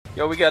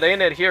Yo, we got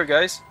ANET here,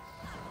 guys.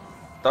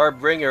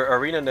 Darkbringer,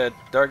 ArenaNet,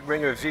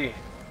 Darkbringer V.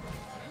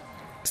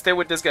 Stay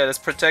with this guy. Let's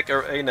protect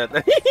our ANET.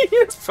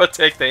 Let's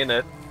protect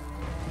ANET.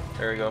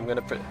 There we go. I'm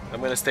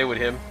gonna stay with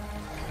him.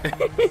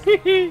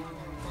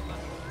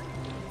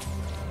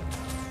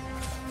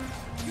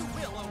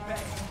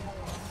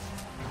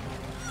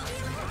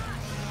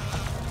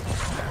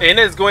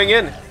 ANET is going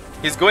in.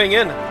 He's going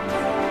in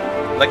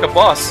like a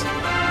boss.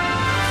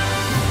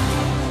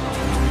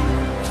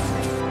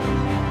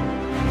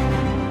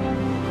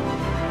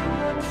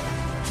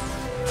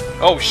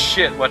 Oh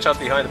shit, watch out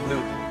behind the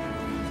blue.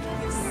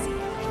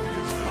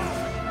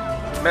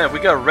 Man, we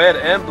got red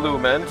and blue,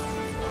 man.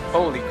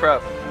 Holy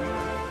crap.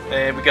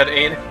 And we got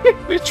ANET.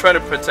 We're trying to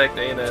protect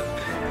ANET.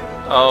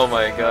 Oh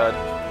my god.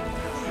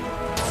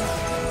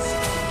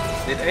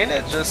 Did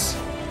ANET just...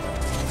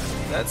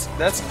 That's...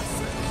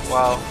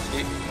 Wow.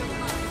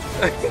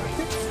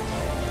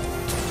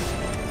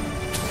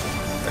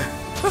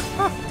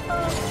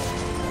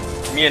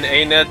 Me and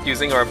ANET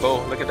using our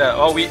bow. Look at that.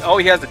 Oh,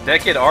 he has the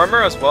decade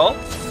armor as well?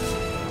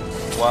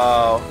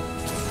 Wow.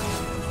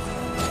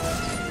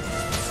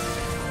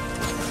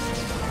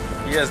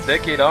 He has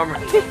decade armor.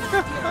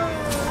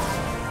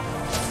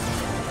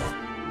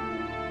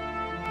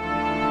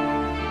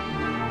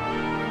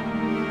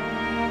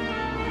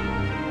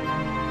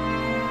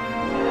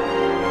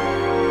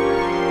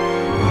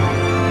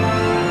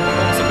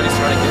 Somebody's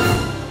trying to get him.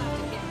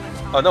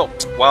 Oh no.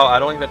 Wow, I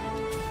don't even...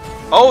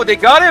 Oh, they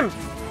got him!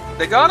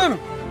 They got him!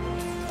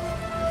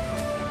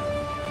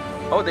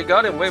 Oh, they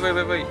got him. Wait.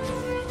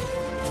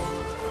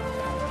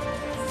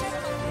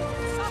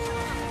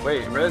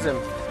 Wait, res him.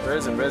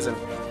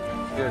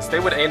 Yeah, stay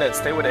with ANET,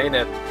 stay with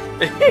ANET.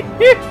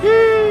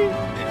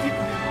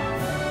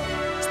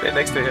 Stay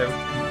next to him.